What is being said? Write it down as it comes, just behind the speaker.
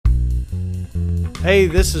Hey,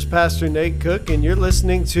 this is Pastor Nate Cook, and you're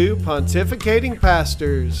listening to Pontificating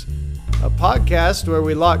Pastors, a podcast where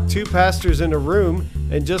we lock two pastors in a room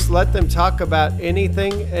and just let them talk about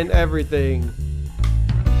anything and everything.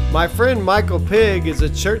 My friend Michael Pigg is a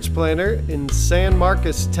church planter in San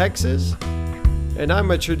Marcos, Texas, and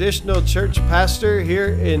I'm a traditional church pastor here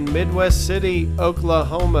in Midwest City,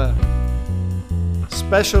 Oklahoma.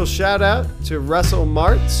 Special shout out to Russell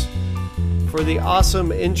Martz for the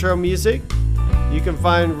awesome intro music. You can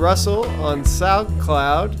find Russell on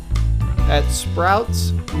SoundCloud at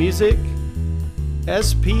Sprouts Music,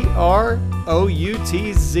 SPROUTZ.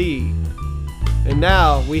 And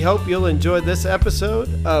now, we hope you'll enjoy this episode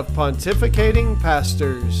of Pontificating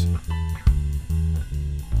Pastors.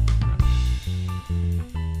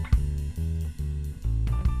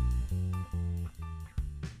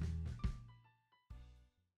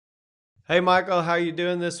 Hey Michael, how are you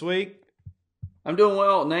doing this week? I'm doing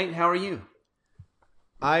well, Nate. How are you?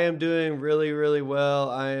 I am doing really, really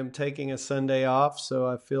well. I am taking a Sunday off, so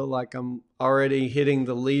I feel like I'm already hitting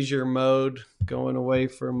the leisure mode, going away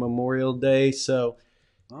for Memorial Day. So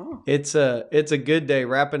it's a good day.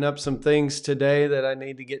 Wrapping up some things today that I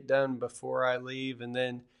need to get done before I leave, and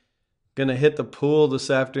then gonna hit the pool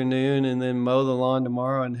this afternoon, and then mow the lawn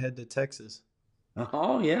tomorrow and head to Texas.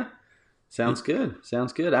 Oh yeah, sounds good.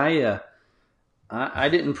 Sounds good. I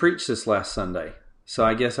didn't preach this last Sunday, so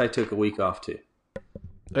I guess I took a week off too.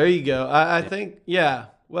 There you go. I think, yeah.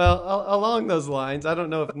 Well, along those lines, I don't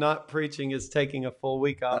know if not preaching is taking a full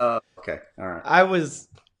week off. Okay. All right. I was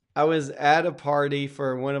at a party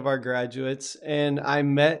for one of our graduates, and I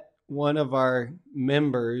met one of our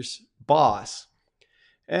members' boss.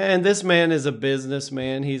 And this man is a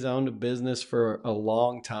businessman. He's owned a business for a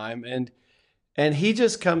long time. And he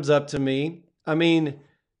just comes up to me. I mean,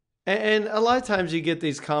 and a lot of times you get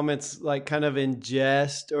these comments like kind of in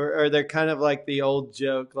jest, or they're kind of like the old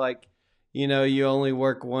joke, like, you know, you only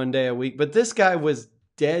work one day a week. But this guy was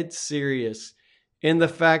dead serious in the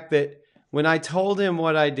fact that when I told him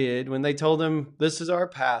what I did, when they told him this is our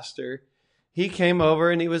pastor, he came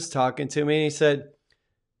over and he was talking to me and he said,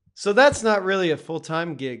 "So that's not really a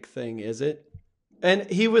full-time gig thing, is it?" And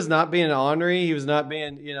he was not being ornery. He was not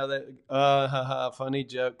being, you know, that funny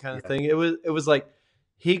joke kind of thing. It was like,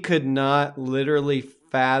 he could not literally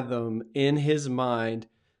fathom in his mind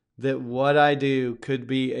that what I do could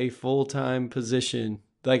be a full-time position.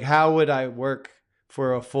 Like, how would I work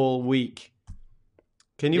for a full week?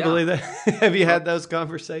 Can you believe that? Have you had those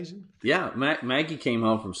conversations? Yeah. Maggie came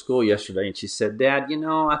home from school yesterday and she said, "Dad, you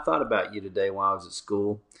know, I thought about you today while I was at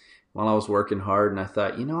school, while I was working hard, and I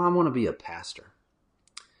thought, you know, I want to be a pastor.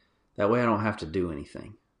 That way I don't have to do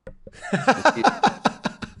anything."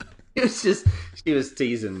 It was just, she was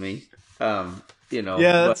teasing me, you know.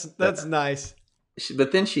 Yeah, that's nice.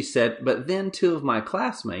 But then she said, but then two of my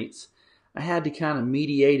classmates, I had to kind of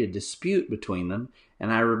mediate a dispute between them. And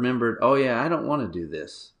I remembered, oh yeah, I don't want to do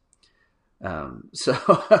this. So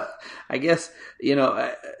I guess, you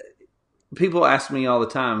know, people ask me all the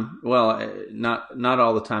time, well, not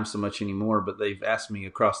all the time so much anymore, but they've asked me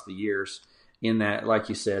across the years in that, like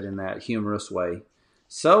you said, in that humorous way.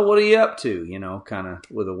 "So what are you up to?" You know, kind of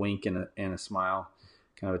with a wink and a smile,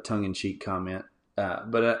 kind of a tongue-in-cheek comment.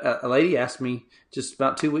 But a lady asked me just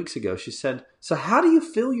about 2 weeks ago, she said, "So how do you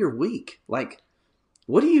fill your week? Like,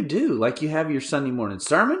 what do you do? Like, you have your Sunday morning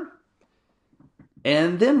sermon,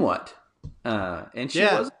 and then what?" And she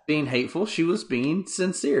wasn't being hateful. She was being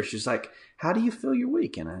sincere. She's like, "How do you fill your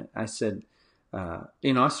week?" And I said,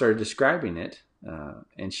 you know, I started describing it.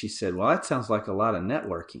 And she said, "Well, that sounds like a lot of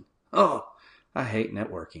networking." Oh, I hate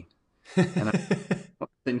networking. And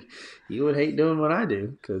and you would hate doing what I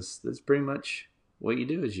do, because that's pretty much what you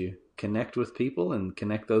do, is you connect with people and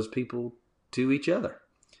connect those people to each other.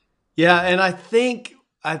 Yeah, and I think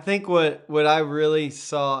what I really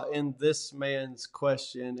saw in this man's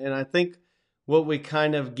question, and I think what we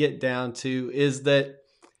kind of get down to, is that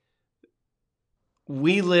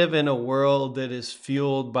we live in a world that is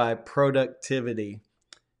fueled by productivity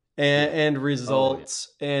and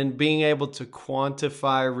results, and being able to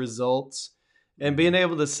quantify results, and being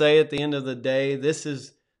able to say at the end of the day, this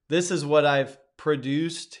is what I've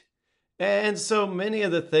produced. And so many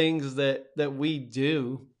of the things that we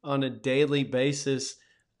do on a daily basis,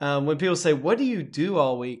 when people say, "What do you do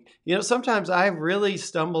all week?" You know, sometimes I really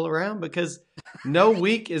stumble around, because no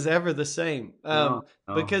week is ever the same.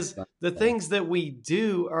 Because the things that we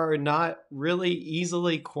do are not really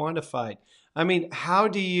easily quantified. I mean, how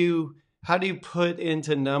do you put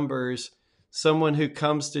into numbers someone who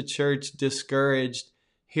comes to church discouraged,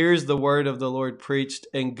 hears the word of the Lord preached,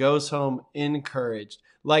 and goes home encouraged?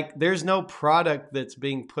 Like there's no product that's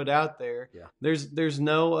being put out there. Yeah. There's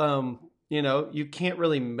no you can't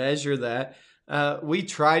really measure that. We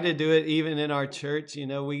try to do it even in our church.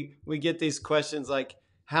 We get these questions like,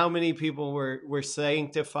 how many people were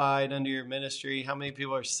sanctified under your ministry? How many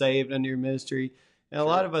people are saved under your ministry? And a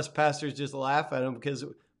lot of us pastors just laugh at them because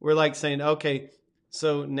we're like saying, okay,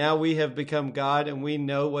 so now we have become God and we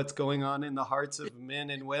know what's going on in the hearts of men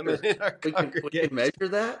and women in our congregation. We can measure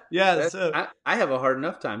that? Yeah. So I have a hard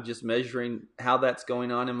enough time just measuring how that's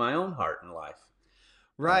going on in my own heart and life.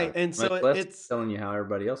 Right. And so it's telling you how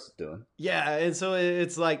everybody else is doing. Yeah. And so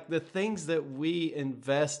it's like the things that we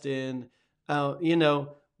invest in,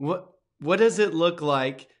 what does it look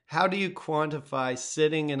like? How do you quantify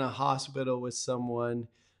sitting in a hospital with someone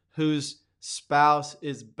whose spouse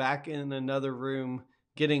is back in another room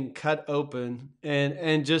getting cut open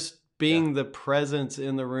and just being the presence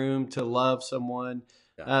in the room to love someone,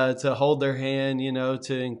 to hold their hand,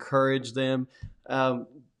 to encourage them.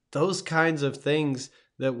 Those kinds of things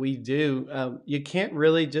that we do, you can't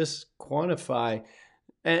really just quantify.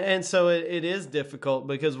 And so it is difficult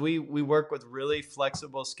because we work with really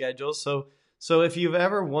flexible schedules. So if you've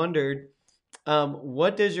ever wondered,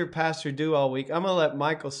 what does your pastor do all week? I'm going to let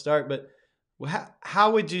Michael start, but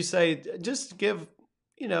how would you say, just give,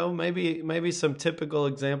 maybe some typical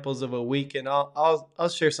examples of a week, and I'll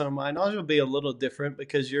share some of mine. Ours will be a little different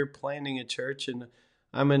because you're planning a church and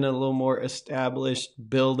I'm in a little more established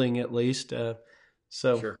building at least.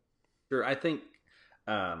 Sure. I think,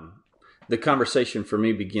 the conversation for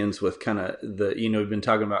me begins with kind of we've been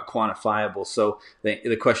talking about quantifiable. So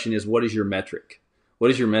the question is, what is your metric? What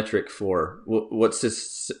is your metric for? What's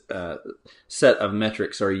this set of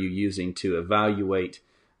metrics are you using to evaluate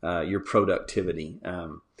your productivity?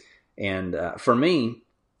 And for me,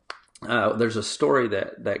 there's a story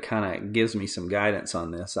that kind of gives me some guidance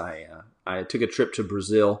on this. I took a trip to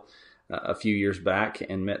Brazil a few years back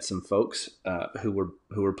and met some folks who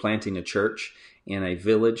were planting a church in a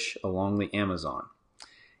village along the Amazon,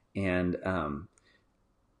 and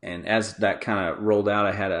as that kind of rolled out,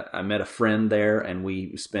 I met a friend there, and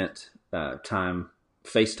we spent time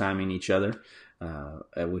FaceTiming each other.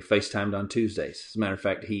 And we FaceTimed on Tuesdays. As a matter of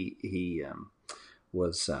fact, he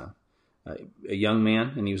was a young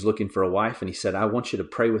man, and he was looking for a wife, and he said, "I want you to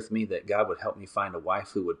pray with me that God would help me find a wife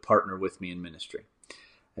who would partner with me in ministry."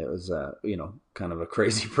 It was, kind of a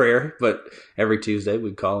crazy prayer, but every Tuesday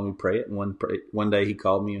we'd call and we'd pray it. And one day he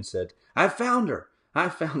called me and said, "I found her,"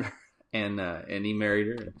 and he married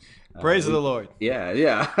her. Praise the Lord.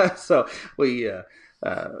 Yeah. So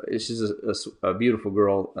she's a beautiful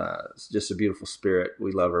girl, just a beautiful spirit.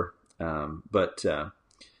 We love her. But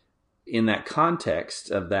in that context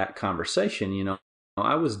of that conversation,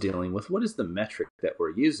 I was dealing with what is the metric that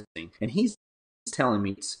we're using, and he's telling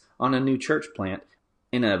me it's on a new church plant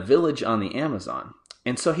in a village on the Amazon.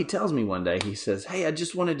 And so he tells me one day, he says, "Hey, I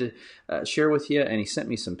just wanted to share with you," and he sent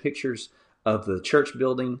me some pictures of the church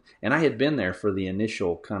building. And I had been there for the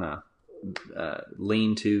initial kind of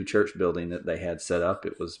lean-to church building that they had set up.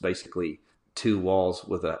 It was basically two walls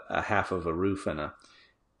with a half of a roof and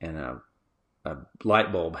a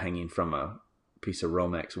light bulb hanging from a piece of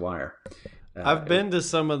Romex wire. I've been to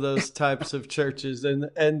some of those types of churches,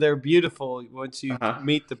 and they're beautiful once you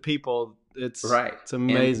meet the people. It's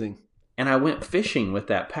amazing. And I went fishing with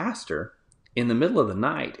that pastor in the middle of the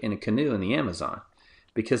night in a canoe in the Amazon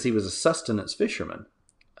because he was a sustenance fisherman.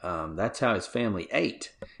 That's how his family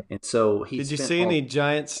ate. And so Did you see any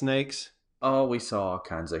giant snakes? Oh, we saw all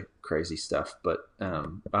kinds of crazy stuff, but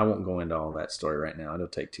I won't go into all that story right now. It'll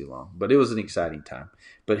take too long. But it was an exciting time.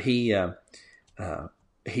 But he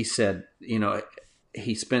said,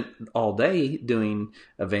 he spent all day doing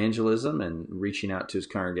evangelism and reaching out to his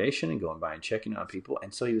congregation and going by and checking on people.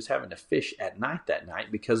 And so he was having to fish at night that night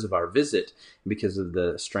because of our visit, because of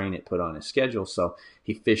the strain it put on his schedule. So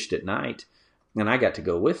he fished at night, and I got to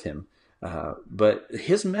go with him. But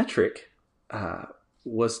his metric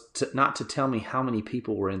was not to tell me how many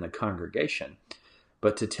people were in the congregation,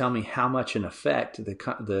 but to tell me how much an effect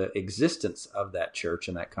the existence of that church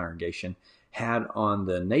and that congregation had on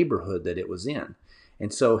the neighborhood that it was in.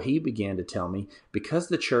 And so he began to tell me, because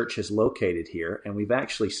the church is located here, and we've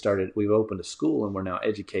opened a school and we're now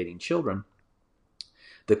educating children,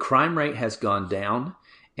 the crime rate has gone down,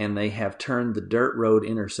 and they have turned the dirt road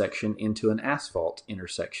intersection into an asphalt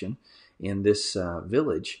intersection in this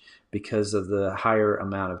village because of the higher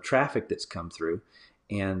amount of traffic that's come through.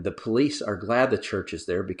 And the police are glad the church is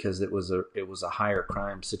there because it was a higher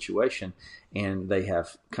crime situation, and they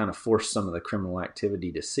have kind of forced some of the criminal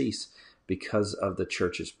activity to cease because of the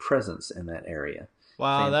church's presence in that area.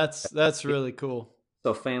 Wow, that's really cool.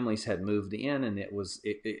 So families had moved in, and it was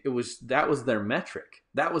that was their metric.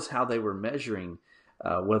 That was how they were measuring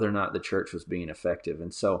whether or not the church was being effective.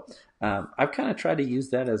 And so I've kind of tried to use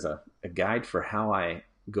that as a guide for how I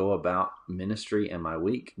go about ministry in my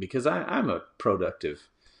week, because I'm a productive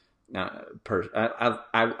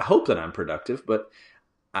I hope that I'm productive, but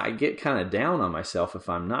I get kind of down on myself if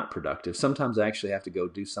I'm not productive. Sometimes I actually have to go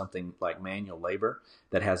do something like manual labor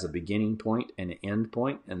that has a beginning point and an end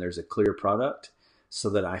point, and there's a clear product, so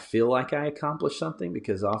that I feel like I accomplished something,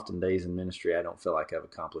 because often days in ministry, I don't feel like I've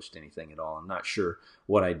accomplished anything at all. I'm not sure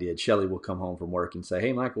what I did. Shelley will come home from work and say,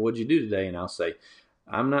 "Hey, Michael, what'd you do today?" And I'll say,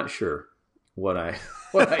 "I'm not sure what I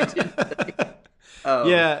what I did today." Um,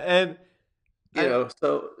 Yeah, and I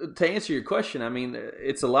so to answer your question, I mean,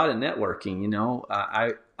 it's a lot of networking.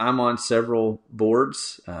 I'm on several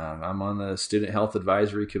boards. I'm on the student health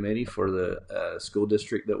advisory committee for the school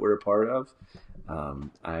district that we're a part of.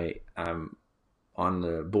 I'm on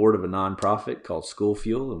the board of a nonprofit called School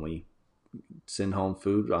Fuel, and we send home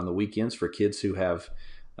food on the weekends for kids who have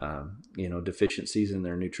deficiencies in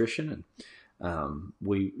their nutrition. And I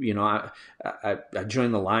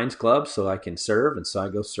joined the Lions Club so I can serve, and so I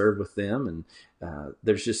go serve with them. And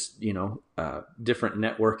there's just different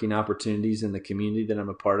networking opportunities in the community that I'm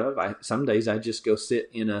a part of. Some days I just go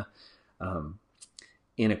sit in a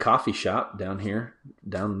coffee shop down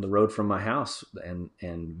the road from my house, and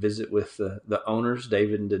visit with the owners,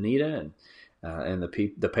 David and Danita, and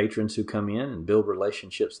the patrons who come in, and build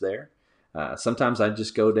relationships there. Sometimes I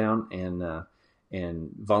just go down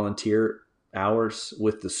and volunteer hours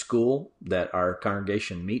with the school that our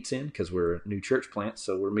congregation meets in, because we're a new church plant,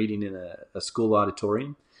 so we're meeting in a school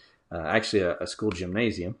auditorium, actually a school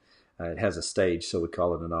gymnasium. It has a stage, so we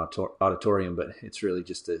call it an auditorium, but it's really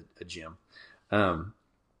just a gym.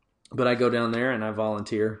 But I go down there and I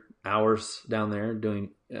volunteer hours down there doing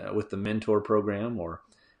with the mentor program, or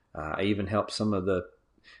I even help some of the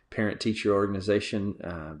parent teacher organization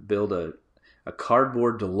build a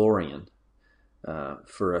cardboard DeLorean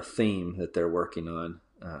for a theme that they're working on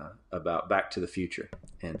about Back to the Future.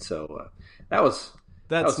 And so that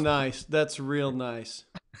that's was nice. That's real nice.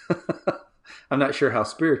 I'm not sure how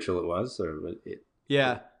spiritual it was, but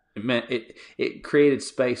Yeah. it meant it created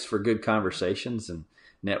space for good conversations and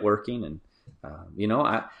networking. And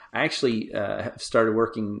I actually have started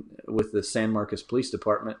working with the San Marcos Police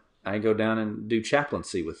Department. I go down and do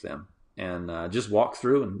chaplaincy with them, and just walk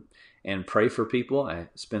through and pray for people. I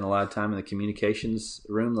spent a lot of time in the communications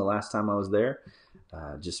room the last time I was there,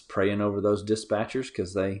 just praying over those dispatchers,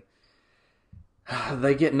 because they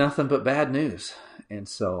get nothing but bad news. And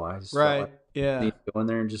so I just felt Right. like I Yeah. need to go in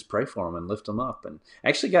there and just pray for them and lift them up. And I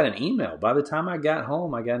actually got an email. By the time I got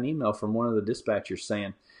home, I got an email from one of the dispatchers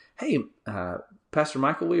saying, "Hey, Pastor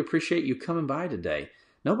Michael, we appreciate you coming by today.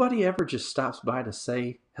 Nobody ever just stops by to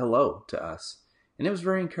say hello to us." And it was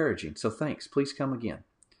very encouraging. So thanks. Please come again.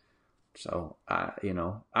 So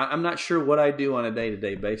I'm not sure what I do on a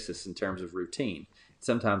day-to-day basis in terms of routine.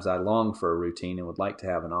 Sometimes I long for a routine and would like to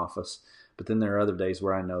have an office, but then there are other days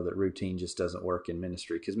where I know that routine just doesn't work in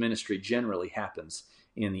ministry, because ministry generally happens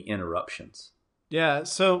in the interruptions. Yeah.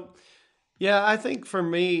 So, yeah, I think for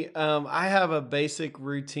me, I have a basic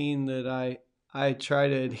routine that I try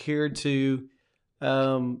to adhere to.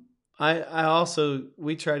 Um, I also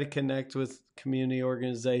we try to connect with community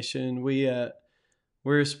organization.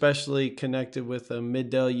 We're especially connected with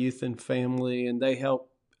Middale Youth and Family, and they help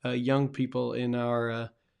young people in our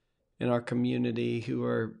community who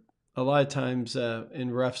are a lot of times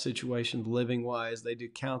in rough situations living wise. They do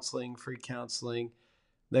counseling, free counseling.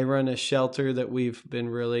 They run a shelter that we've been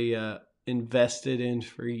really invested in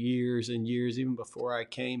for years and years, even before I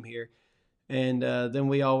came here. And then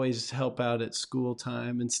we always help out at school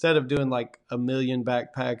time. Instead of doing like a million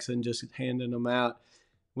backpacks and just handing them out,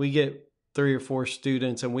 we get 3 or 4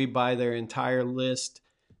 students and we buy their entire list,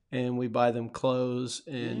 and we buy them clothes,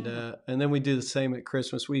 and then we do the same at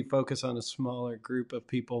Christmas. We focus on a smaller group of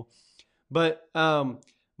people. But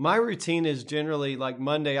my routine is generally like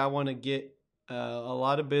Monday, I want to get a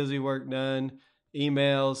lot of busy work done,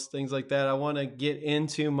 emails, things like that. I want to get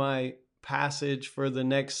into my passage for the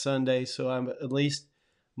next Sunday, so I'm at least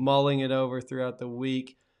mulling it over throughout the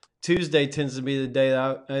week. Tuesday tends to be the day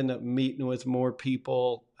that I end up meeting with more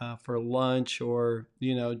people for lunch, or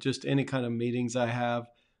just any kind of meetings I have,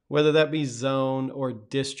 whether that be zone or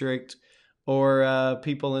district or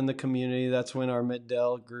people in the community. That's when our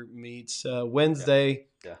Middale group meets. Yeah. Wednesday,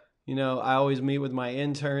 Yeah. I always meet with my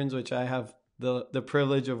interns, which I have the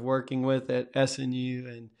privilege of working with at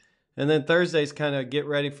SNU, and then Thursdays kind of get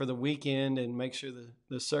ready for the weekend and make sure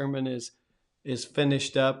the sermon is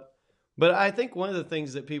finished up. But I think one of the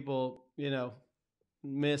things that people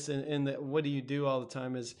miss in the what do you do all the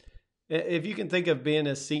time is if you can think of being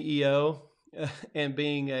a CEO and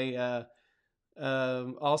being a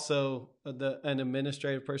also an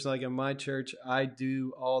administrative person. Like in my church, I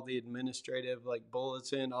do all the administrative, like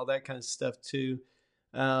bulletin, all that kind of stuff too.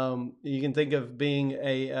 You can think of being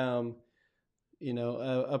a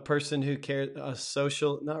a person who cares, a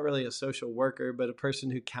social, not really a social worker, but a person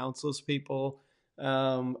who counsels people,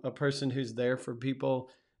 a person who's there for people.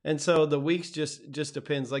 And so the weeks just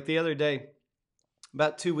depends. Like the other day,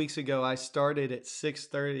 about 2 weeks ago, I started at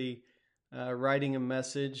 6:30 writing a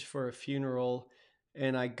message for a funeral,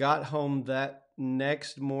 and I got home that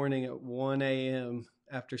next morning at 1 a.m.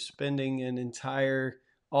 after spending an entire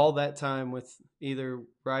all that time with either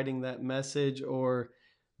writing that message or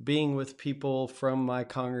being with people from my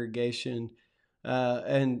congregation.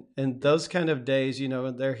 And those kind of days,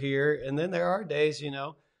 they're here. And then there are days,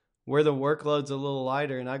 where the workload's a little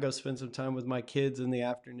lighter, and I go spend some time with my kids in the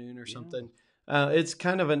afternoon or Yeah. something. It's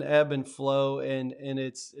kind of an ebb and flow, and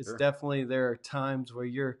it's Sure. definitely, there are times where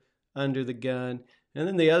you're under the gun. And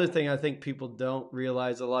then the other thing I think people don't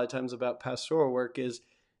realize a lot of times about pastoral work is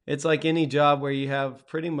it's like any job where you have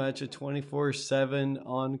pretty much a 24/7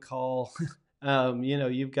 on call.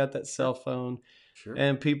 You've got that cell phone, Sure.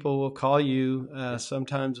 and people will call you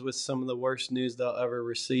sometimes with some of the worst news they'll ever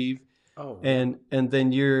receive, Oh, yeah. and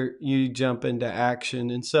then you jump into action.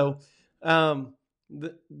 And so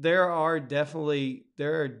there are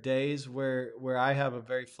days where I have a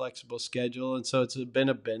very flexible schedule, and so it's been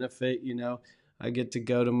a benefit. I get to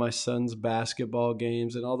go to my son's basketball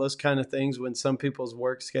games and all those kind of things when some people's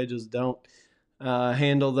work schedules don't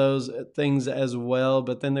handle those things as well.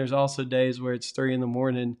 But then there's also days where it's 3 in the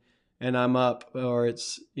morning and I'm up, or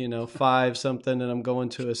it's 5 something and I'm going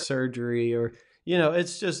to a surgery, or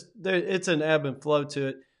it's just there. It's an ebb and flow to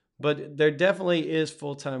it, but there definitely is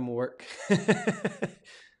full time work.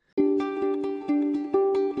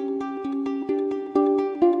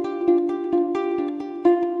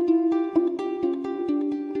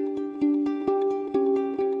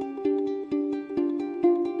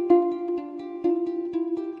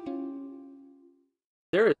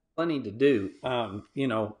 There is plenty to do.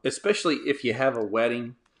 Especially if you have a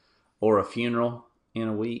wedding or a funeral in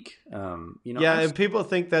a week. Yeah, and people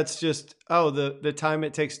think that's just the time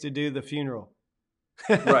it takes to do the funeral.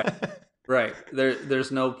 Right. Right.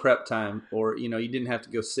 There's no prep time, or you didn't have to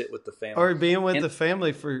go sit with the family. Or being with And the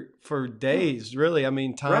family for days, really. I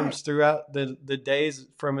mean, right. times throughout the days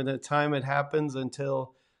from the time it happens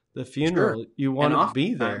until the Sure. funeral, you want And to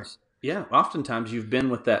be there. oftentimes you've been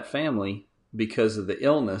with that family because of the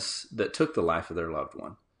illness that took the life of their loved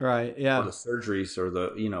one, Right. or the Yeah. surgeries, or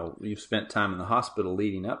you've spent time in the hospital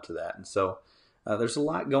leading up to that. And so there's a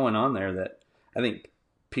lot going on there that I think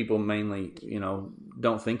people mainly,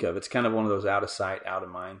 don't think of. It's kind of one of those out of sight, out of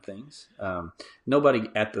mind things. Nobody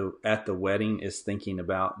at the wedding is thinking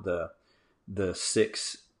about the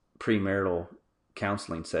 6 premarital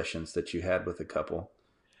counseling sessions that you had with a couple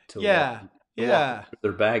to Yeah. walk Yeah. through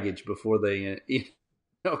their baggage before they,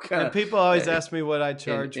 kind And of people always ask me what I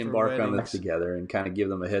charge for embark on this weddings. together, and kind of give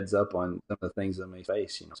them a heads up on some of the things they may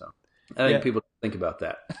face. So I think Yeah. people think about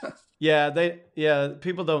that.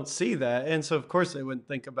 People don't see that. And so of course they wouldn't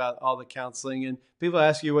think about all the counseling, and people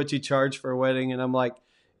ask you what you charge for a wedding, and I'm like,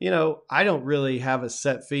 I don't really have a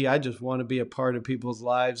set fee. I just want to be a part of people's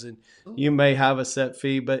lives, and you may have a set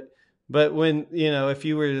fee, but when, if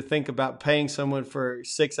you were to think about paying someone for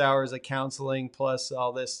 6 hours of counseling plus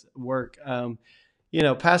all this work,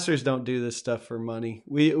 pastors don't do this stuff for money.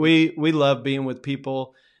 We love being with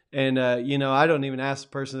people. And, I don't even ask the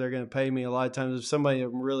person they're going to pay me a lot of times. If somebody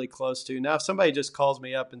I'm really close to. Now, if somebody just calls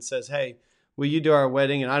me up and says, hey, will you do our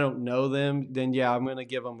wedding? And I don't know them, then yeah, I'm going to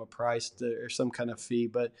give them a price or some kind of fee.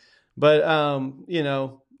 But, and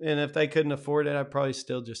if they couldn't afford it, I'd probably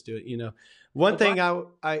still just do it. One Well, thing Yeah,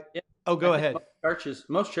 go I think ahead.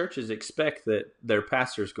 most churches expect that their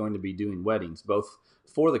pastor is going to be doing weddings, both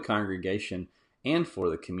for the congregation and for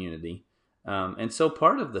the community. And so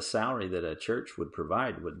part of the salary that a church would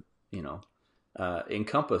provide would,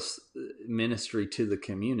 encompass ministry to the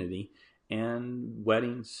community, and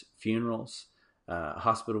weddings, funerals,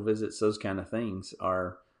 hospital visits. Those kind of things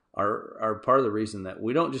are part of the reason that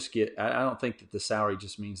we don't just get. I don't think that the salary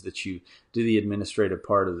just means that you do the administrative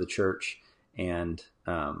part of the church and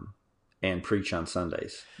preach on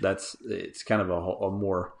Sundays. It's kind of a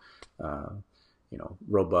more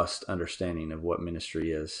robust understanding of what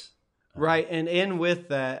ministry is. Right. And in with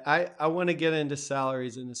that, I want to get into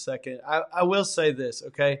salaries in a second. I will say this,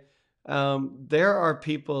 okay? There are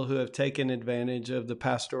people who have taken advantage of the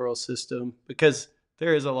pastoral system because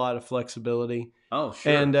there is a lot of flexibility. Oh,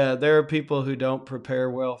 sure. And there are people who don't prepare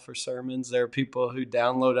well for sermons. There are people who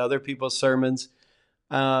download other people's sermons.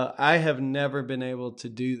 I have never been able to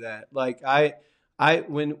do that. Like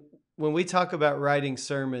when we talk about writing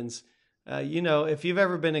sermons, if you've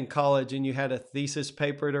ever been in college and you had a thesis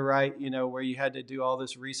paper to write, where you had to do all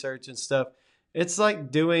this research and stuff, it's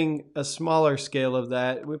like doing a smaller scale of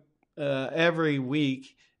that every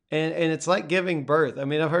week. And it's like giving birth. I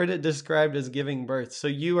mean, I've heard it described as giving birth. So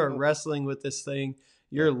you are wrestling with this thing,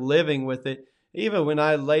 Yeah. you're living with it. Even when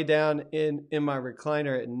I lay down in my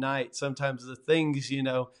recliner at night, sometimes the things,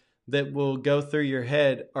 that will go through your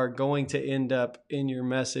head are going to end up in your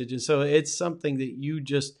message. And so it's something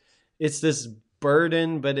that it's this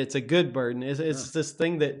burden, but it's a good burden. It's this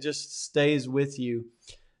thing that just stays with you.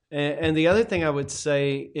 And the other thing I would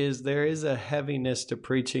say is there is a heaviness to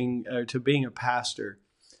preaching or to being a pastor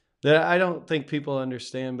that I don't think people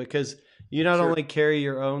understand, because you not Sure. only carry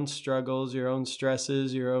your own struggles, your own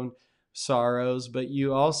stresses, your own sorrows, but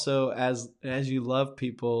you also, as you love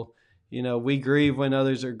people, we grieve when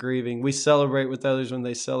others are grieving. We celebrate with others when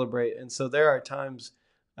they celebrate. And so there are times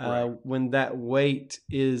Right. when that weight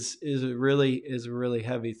is a really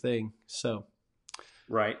heavy thing. So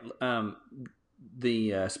Right.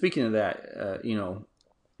 Speaking of that,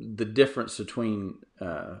 the difference between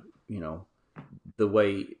the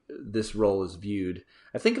way this role is viewed.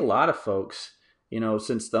 I think a lot of folks,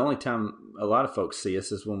 since the only time a lot of folks see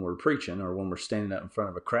us is when we're preaching or when we're standing up in front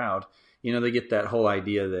of a crowd, they get that whole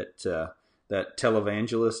idea that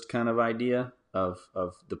televangelist kind of idea of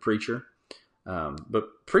the preacher.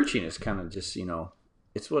 But preaching is kind of just, it's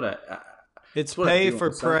it's what I pay do for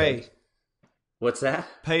on Sundays. pray, What's that?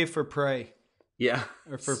 pay for pray, Yeah.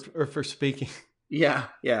 or for speaking. Yeah,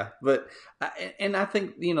 yeah, but I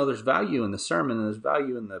think there's value in the sermon, and there's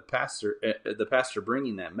value in the pastor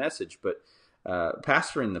bringing that message. But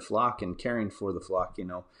pastoring the flock and caring for the flock,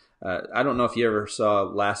 I don't know if you ever saw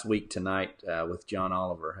Last Week Tonight with John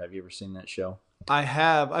Oliver. Have you ever seen that show? I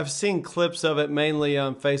have. I've seen clips of it mainly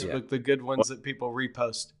on Facebook, Yeah. the good ones that people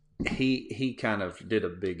repost. He kind of did a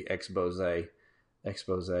big expose on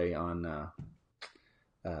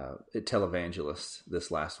televangelists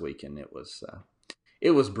this last week, and it was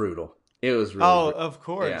brutal. It was really brutal. Of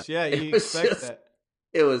course. Yeah, It you was expect just- that.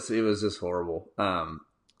 It was just horrible. And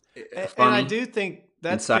I Funny, do think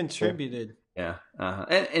that's insightful. contributed. Yeah,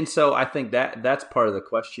 and so I think that's part of the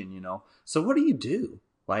question. So what do you do?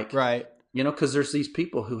 Like, Right. because there's these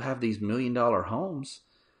people who have these $1 million homes,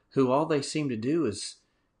 who all they seem to do is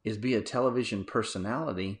be a television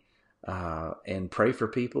personality, and pray for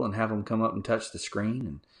people and have them come up and touch the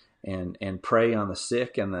screen and pray on the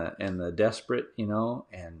sick and the desperate,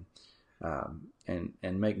 and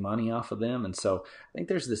make money off of them. And so I think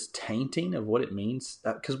there's this tainting of what it means,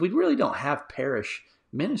 because we really don't have parish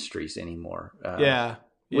ministries anymore. Yeah.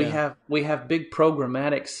 We have big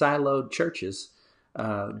programmatic siloed churches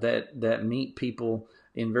that meet people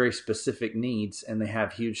in very specific needs, and they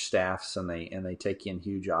have huge staffs, and they take in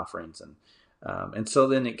huge offerings, and so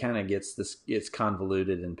then it kind of it's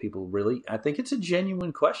convoluted, and people really, I think it's a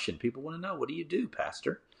genuine question. People want to know, what do you do,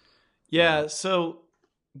 Pastor? Yeah. So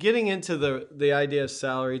getting into the idea of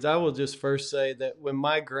salaries, I will just first say that when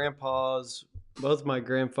both my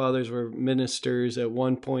grandfathers were ministers at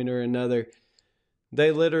one point or another,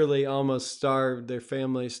 they literally almost starved their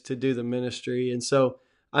families to do the ministry. And so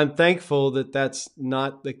I'm thankful that that's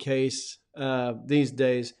not the case these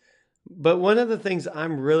days. But one of the things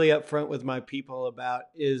I'm really upfront with my people about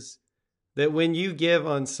is that when you give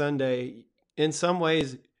on Sunday, in some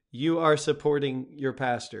ways, you are supporting your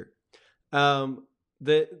pastor.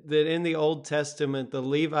 That in the Old Testament, the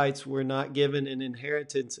Levites were not given an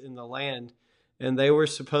inheritance in the land, and they were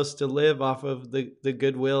supposed to live off of the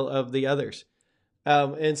goodwill of the others.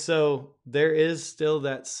 And so there is still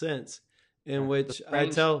that sense in which I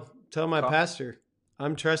tell my pastor,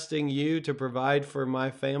 I'm trusting you to provide for my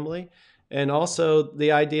family. And also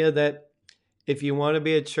the idea that if you want to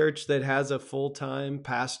be a church that has a full-time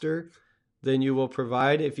pastor, then you will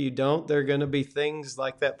provide. If you don't, there are going to be things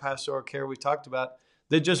like that pastoral care we talked about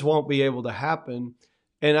that just won't be able to happen.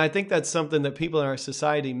 And I think that's something that people in our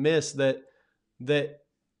society miss, that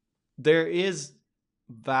there is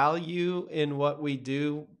value in what we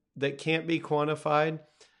do that can't be quantified.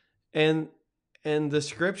 And the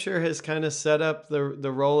scripture has kind of set up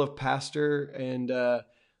the role of pastor. And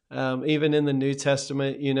even in the New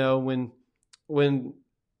Testament, when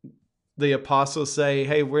the apostles say,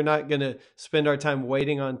 hey, we're not going to spend our time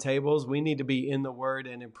waiting on tables, we need to be in the word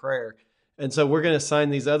and in prayer. And so we're going to assign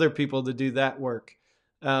these other people to do that work.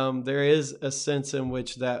 There is a sense in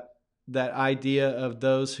which that idea of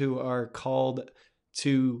those who are called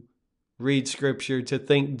to read scripture, to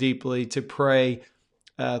think deeply, to pray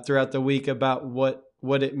throughout the week about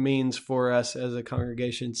what it means for us as a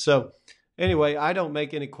congregation. So anyway, I don't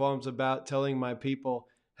make any qualms about telling my people,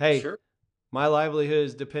 hey, Sure. my livelihood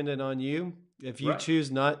is dependent on you. If you Right.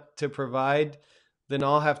 choose not to provide, then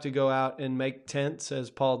I'll have to go out and make tents as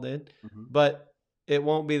Paul did. Hmm. But it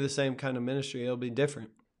won't be the same kind of ministry. It'll be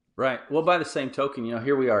different. Right. Well, by the same token,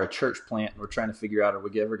 here we are, a church plant, and we're trying to figure out: are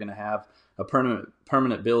we ever going to have a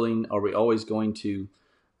permanent building? Are we always going to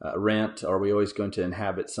rent? Are we always going to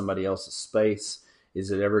inhabit somebody else's space?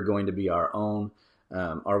 Is it ever going to be our own?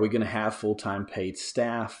 Are we going to have full-time paid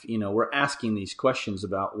staff? We're asking these questions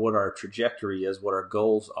about what our trajectory is, what our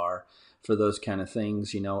goals are for those kind of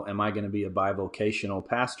things. Am I going to be a bivocational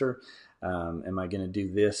pastor? Am I going to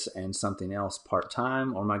do this and something else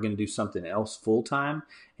part-time, or am I going to do something else full-time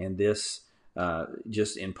and this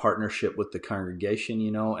just in partnership with the congregation?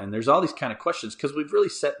 And there's all these kind of questions because we've really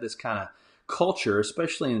set this kind of culture,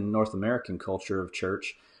 especially in North American culture of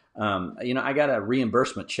church. I got a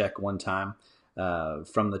reimbursement check one time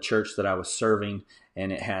from the church that I was serving,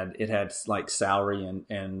 and it had like salary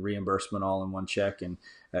and reimbursement all in one check, and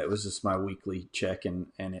it was just my weekly check, and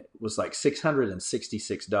it was like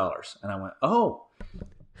 $666, and I went, oh,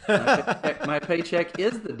 my paycheck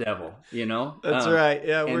is the devil, That's right.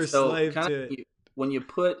 Yeah, we're so slave to it. When you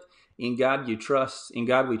put in God we trust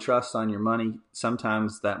on your money,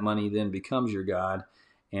 sometimes that money then becomes your God,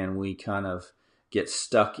 and we kind of get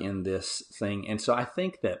stuck in this thing. And so I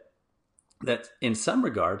think that in some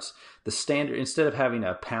regards, the standard, instead of having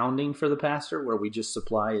a pounding for the pastor where we just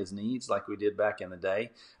supply his needs like we did back in the day,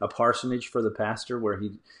 a parsonage for the pastor where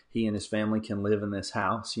he and his family can live in this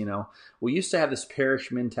house, we used to have this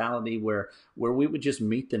parish mentality where we would just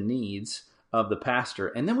meet the needs of the pastor.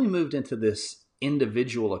 And then we moved into this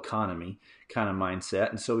individual economy kind of mindset.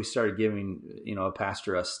 And so we started giving, a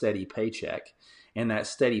pastor a steady paycheck. And that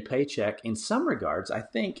steady paycheck, in some regards, I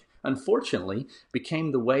think, unfortunately,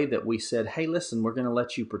 became the way that we said, hey, listen, we're going to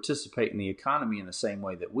let you participate in the economy in the same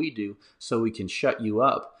way that we do, so we can shut you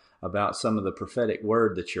up about some of the prophetic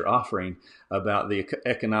word that you're offering about the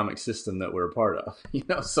economic system that we're a part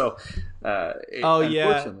of. So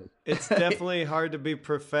yeah, it's definitely hard to be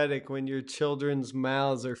prophetic when your children's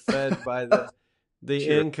mouths are fed by the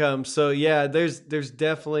Sure. income. So yeah, there's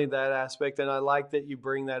definitely that aspect, and I like that you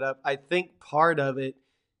bring that up. I think part of it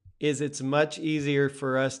is it's much easier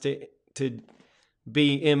for us to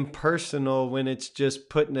be impersonal when it's just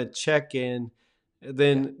putting a check in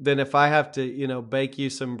than if I have to, bake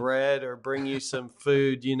you some bread or bring you some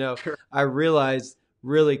food. Sure. I realize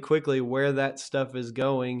really quickly where that stuff is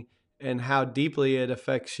going and how deeply it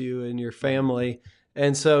affects you and your family.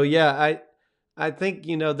 And so yeah, I think,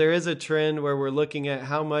 there is a trend where we're looking at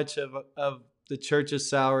how much of the church's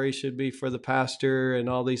salary should be for the pastor and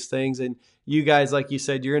all these things. And you guys, like you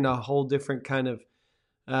said, you're in a whole different kind of,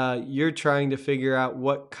 you're trying to figure out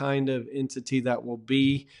what kind of entity that will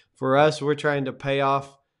be. For us, we're trying to pay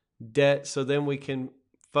off debt so then we can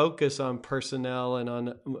focus on personnel and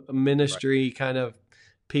on ministry kind of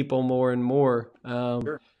people more and more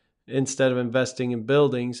Sure. instead of investing in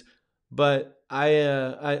buildings. But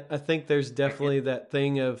I think there's definitely that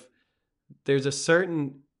thing of there's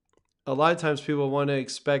a lot of times people want to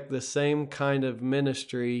expect the same kind of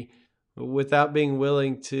ministry without being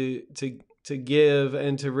willing to give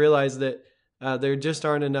and to realize that there just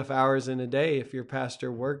aren't enough hours in a day if your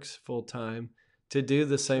pastor works full time to do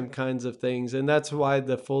the same kinds of things. And that's why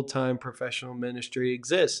the full-time professional ministry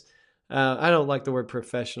exists. I don't like the word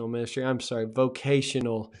professional ministry. I'm sorry,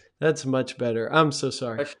 vocational. That's much better. I'm so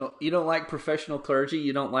sorry. You don't like professional clergy?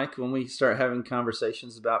 You don't like when we start having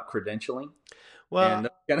conversations about credentialing? Well, and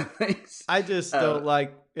those kind of things. I just don't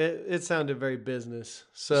like it. It sounded very business.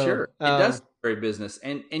 So Sure, it does sound very business,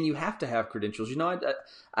 and you have to have credentials.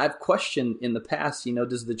 I've questioned in the past.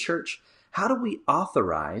 Does the church? How do we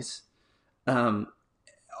authorize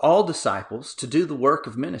all disciples to do the work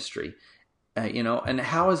of ministry? And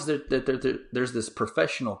how is there that there's this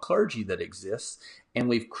professional clergy that exists, and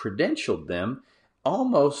we've credentialed them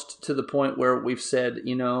almost to the point where we've said,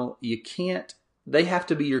 you can't. They have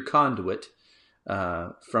to be your conduit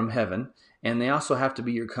from heaven, and they also have to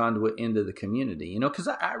be your conduit into the community. Because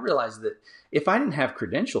I realized that if I didn't have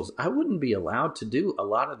credentials, I wouldn't be allowed to do a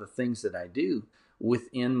lot of the things that I do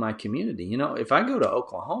within my community. If I go to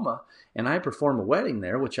Oklahoma and I perform a wedding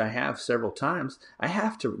there, which I have several times, I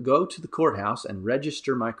have to go to the courthouse and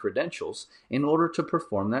register my credentials in order to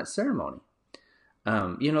perform that ceremony.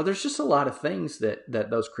 There's just a lot of things that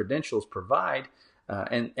those credentials provide,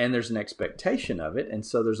 and there's an expectation of it. And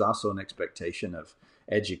so there's also an expectation of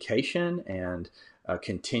education and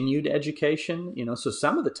continued education. So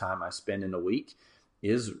some of the time I spend in a week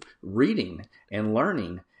is reading and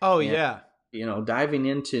learning. Oh, and, yeah. Diving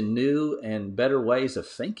into new and better ways of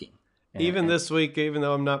thinking. Even this week, even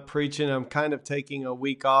though I'm not preaching, I'm kind of taking a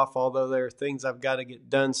week off, although there are things I've got to get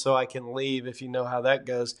done so I can leave, if you know how that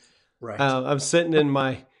goes. Right. I'm sitting on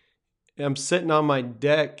my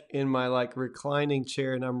deck in my reclining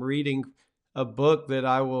chair, and I'm reading a book that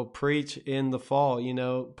I will preach in the fall,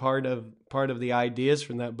 part of the ideas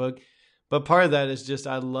from that book. But part of that is just,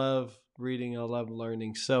 I love reading. I love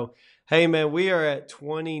learning. So, hey man, we are at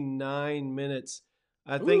 29 minutes.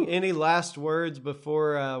 I think any last words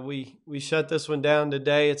before we shut this one down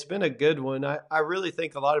today? It's been a good one. I really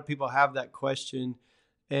think a lot of people have that question.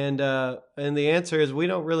 And the answer is, we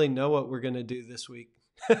don't really know what we're going to do this week.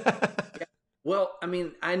 Well,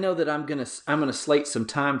 I know that I'm gonna slate some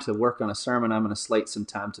time to work on a sermon. I'm gonna slate some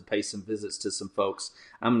time to pay some visits to some folks.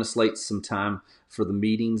 I'm gonna slate some time for the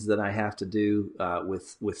meetings that I have to do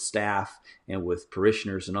with staff and with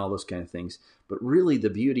parishioners and all those kind of things. But really,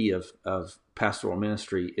 the beauty of pastoral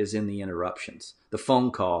ministry is in the interruptions, the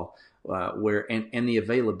phone call, and the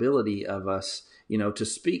availability of us, to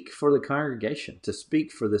speak for the congregation, to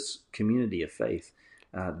speak for this community of faith,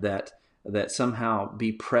 that somehow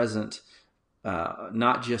be present.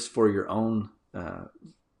 Not just for your own,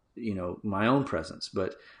 my own presence,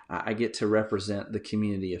 but I get to represent the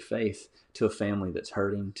community of faith to a family that's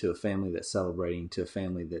hurting, to a family that's celebrating, to a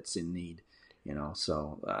family that's in need,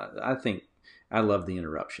 So I think I love the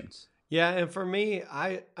interruptions. Yeah, and for me,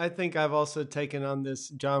 I think I've also taken on this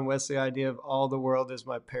John Wesley idea of all the world is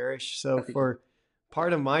my parish. So for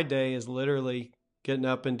part of my day is literally getting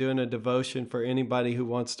up and doing a devotion for anybody who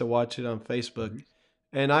wants to watch it on Facebook. Mm-hmm.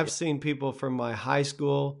 And I've seen people from my high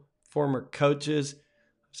school, former coaches.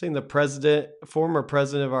 I've seen the former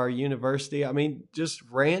president of our university. Just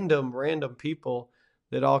random people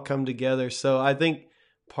that all come together. So I think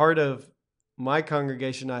part of my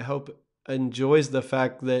congregation, I hope, enjoys the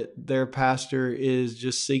fact that their pastor is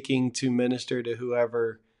just seeking to minister to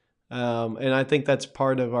whoever. And I think that's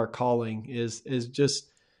part of our calling is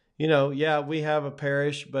just, we have a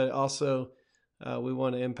parish, but also we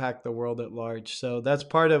want to impact the world at large. So that's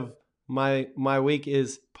part of my week,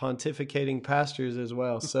 is pontificating pastors as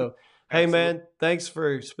well. So, hey man, thanks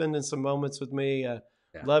for spending some moments with me.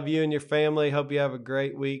 Love you and your family. Hope you have a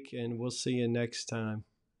great week, and we'll see you next time.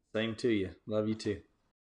 Same to you. Love you too.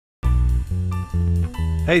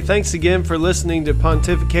 Hey, thanks again for listening to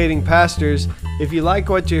Pontificating Pastors. If you like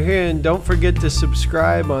what you're hearing, don't forget to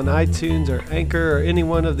subscribe on iTunes or Anchor or any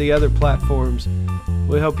one of the other platforms.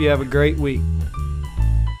 We hope you have a great week.